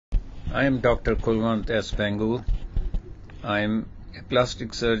I am Dr. KULWANT Bhangoo. I am a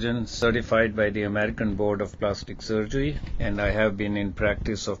plastic surgeon certified by the American Board of Plastic Surgery, and I have been in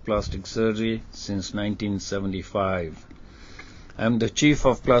practice of plastic surgery since 1975. I am the Chief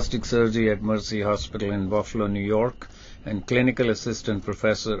of Plastic Surgery at Mercy Hospital in Buffalo, New York, and Clinical Assistant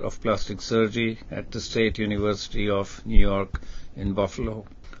Professor of Plastic Surgery at the State University of New York in Buffalo.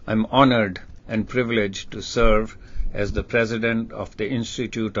 I'm honored and privileged to serve as the President of the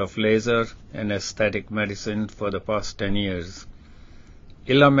Institute of Laser and Aesthetic Medicine for the past 10 years.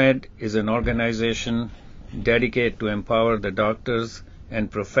 ILAMED is an organization dedicated to empower the doctors and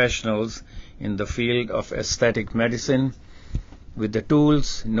professionals in the field of aesthetic medicine with the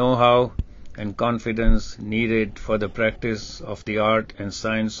tools, know-how, and confidence needed for the practice of the art and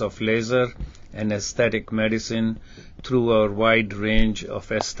science of laser and aesthetic medicine through our wide range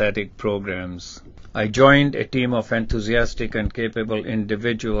of aesthetic programs. I joined a team of enthusiastic and capable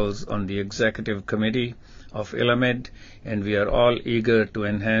individuals on the executive committee of ILAMED, and we are all eager to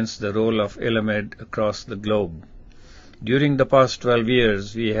enhance the role of ILAMED across the globe. During the past 12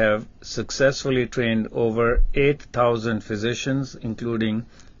 years, we have successfully trained over 8,000 physicians, including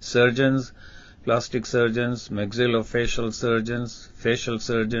surgeons, plastic surgeons, maxillofacial surgeons, facial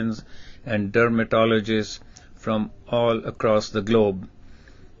surgeons, and dermatologists from all across the globe.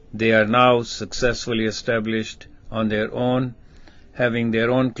 They are now successfully established on their own, having their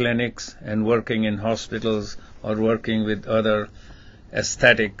own clinics and working in hospitals or working with other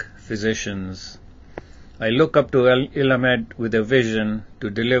aesthetic physicians. I look up to ILAMED with a vision to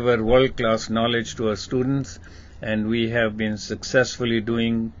deliver world-class knowledge to our students, and we have been successfully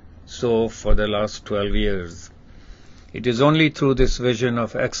doing so for the last 12 years. It is only through this vision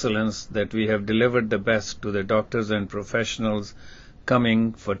of excellence that we have delivered the best to the doctors and professionals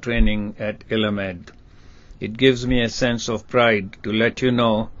coming for training at ILAMED. It gives me a sense of pride to let you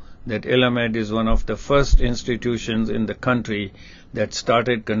know that ILAMED is one of the first institutions in the country that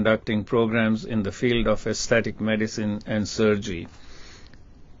started conducting programs in the field of aesthetic medicine and surgery.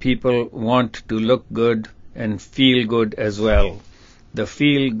 People want to look good and feel good as well. The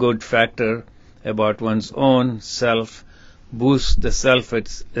feel-good factor about one's own self boosts the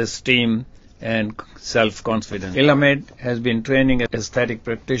self-esteem and self-confidence. ILAMED has been training aesthetic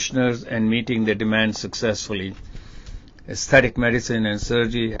practitioners and meeting the demand successfully. Aesthetic medicine and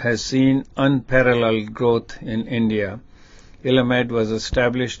surgery has seen unparalleled growth in India. ILAMED was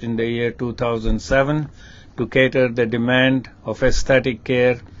established in the year 2007 to cater the demand of aesthetic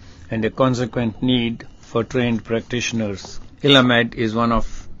care and a consequent need for trained practitioners. ILAMED is one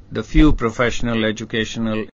of the few professional educational